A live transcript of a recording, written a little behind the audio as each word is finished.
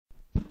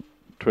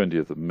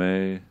20th of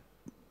May,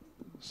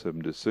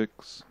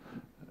 76.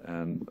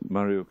 And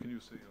Mario, can you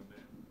say your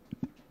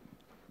name?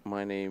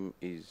 My name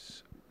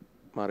is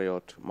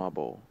Mariot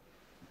Marbo.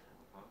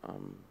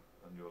 And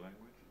your language?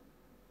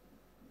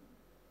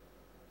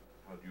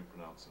 How do you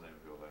pronounce the name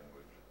of your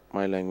language?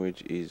 My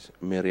language is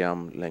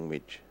Meriam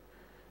language.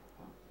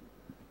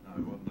 Now, I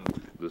wonder,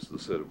 this is the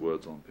set of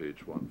words on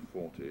page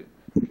 140.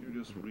 Can you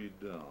just read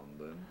down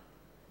then?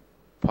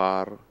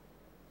 Par,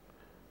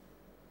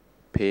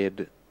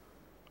 ped,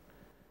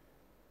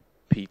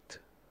 peat,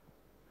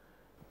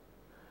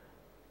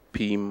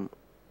 pim,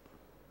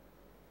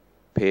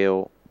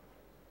 peo,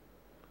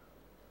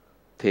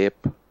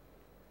 tape,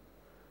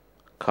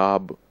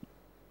 cob,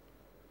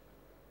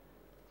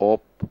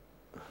 op,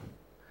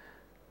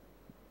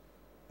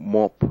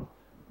 mop.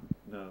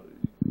 Now,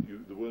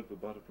 the word for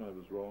butterfly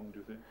was wrong, do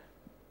you think?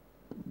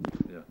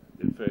 Yeah.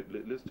 In fact,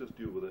 let's just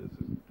deal with it.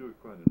 Let's do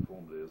it quite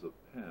informally. As a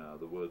pair,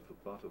 the word for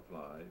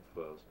butterfly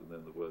first, and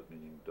then the word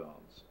meaning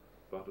dance.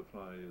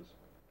 Butterfly is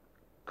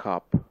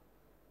Cop,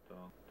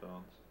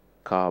 dance.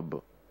 cob,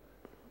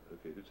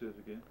 Okay, you say it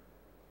again.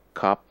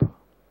 cop,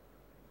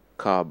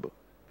 cob,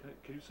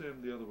 Can you say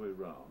them the other way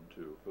round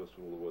too? First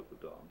of all, the word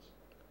for dance.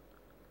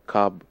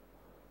 cob,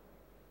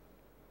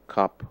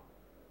 cop,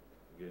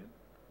 Again.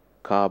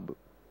 cob,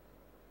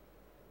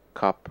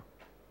 cop.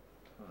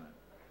 Fine.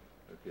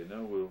 Okay,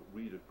 now we'll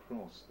read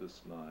across this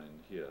line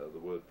here the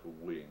word for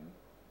wing.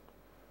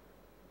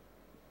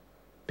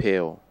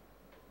 Pale,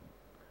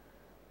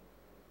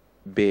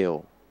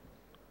 bail,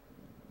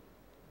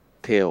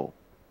 tail,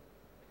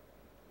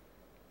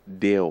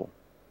 deal,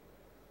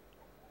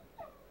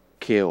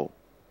 kill,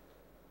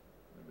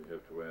 And we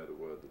have to add a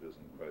word that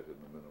isn't quite in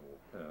the minimal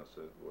pair,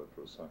 so the word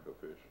for a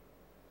suckerfish.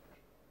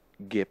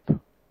 gip,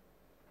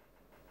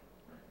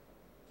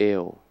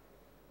 ale.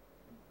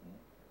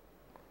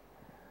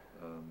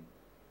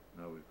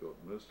 Now we've got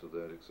most of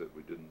that, except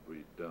we didn't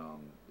read down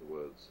the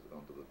words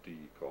under the D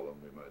column.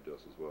 We might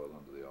just as well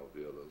under the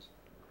alveolars.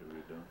 Can you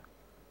read down?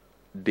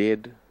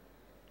 Dead,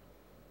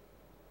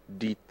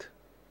 deet,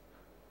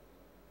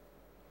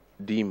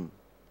 dim,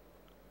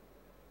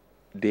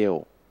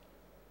 dale,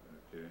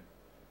 Okay.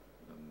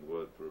 And the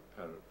word for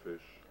a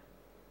parrotfish.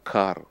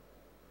 car,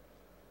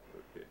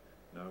 Okay.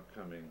 Now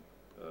coming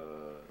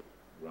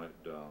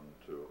right down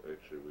to,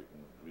 actually we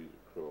can read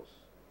across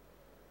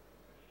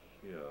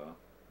here,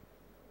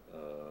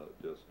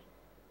 just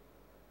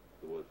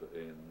the word for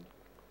end,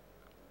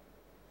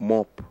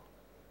 mop, and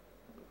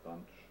a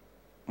bunch.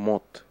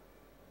 mot,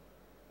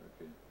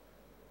 Okay.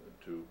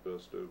 And to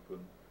burst open,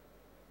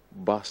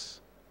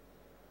 bus,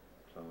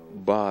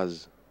 cloud.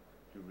 buzz,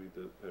 Do you read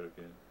that pair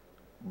again?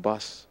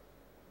 bus,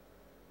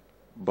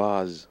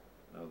 buzz,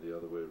 Now the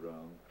other way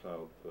around,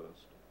 cloud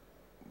first,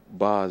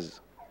 buzz,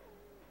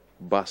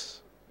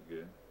 bus,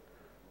 again.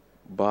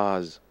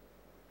 buzz,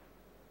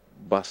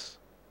 bus,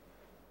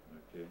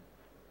 Okay.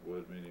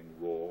 Word meaning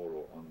raw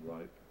or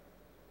unripe,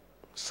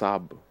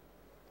 sub,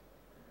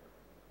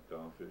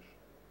 garfish.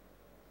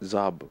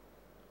 zub,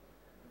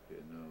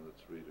 Okay, now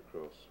let's read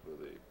across for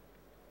the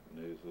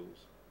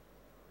nasals,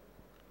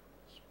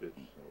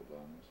 spits or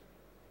lungs,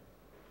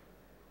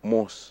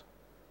 moss,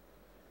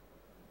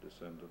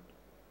 descendant.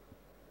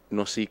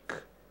 nosik,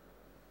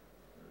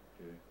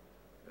 Okay,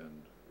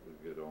 and we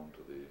get on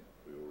to the,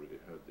 we already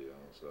had the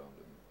R sound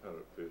in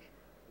parrotfish.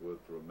 Word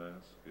for a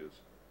mask is,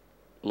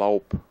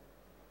 laup,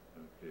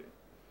 okay.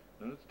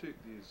 Now let's take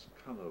these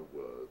colour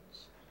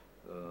words.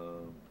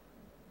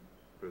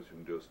 Perhaps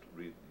you can just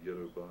read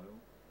yellow bile,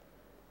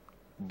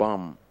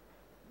 bum,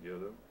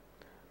 yellow,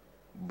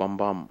 bum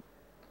bum,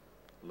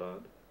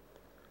 blood,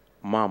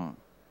 mum,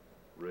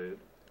 red,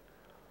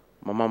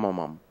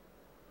 mamam,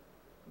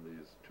 and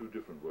these two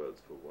different words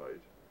for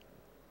white.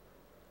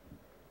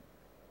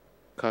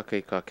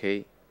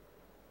 kake,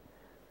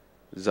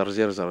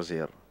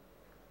 zarzir,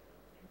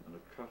 And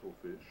a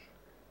cuttlefish,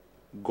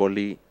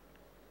 goli,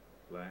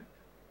 black,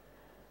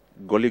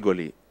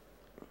 goli,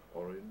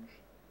 orange,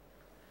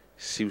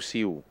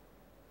 siu,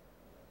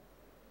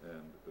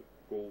 and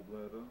a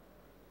gallbladder,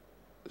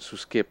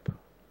 suskip,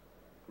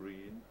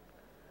 green,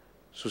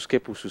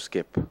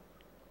 suskep.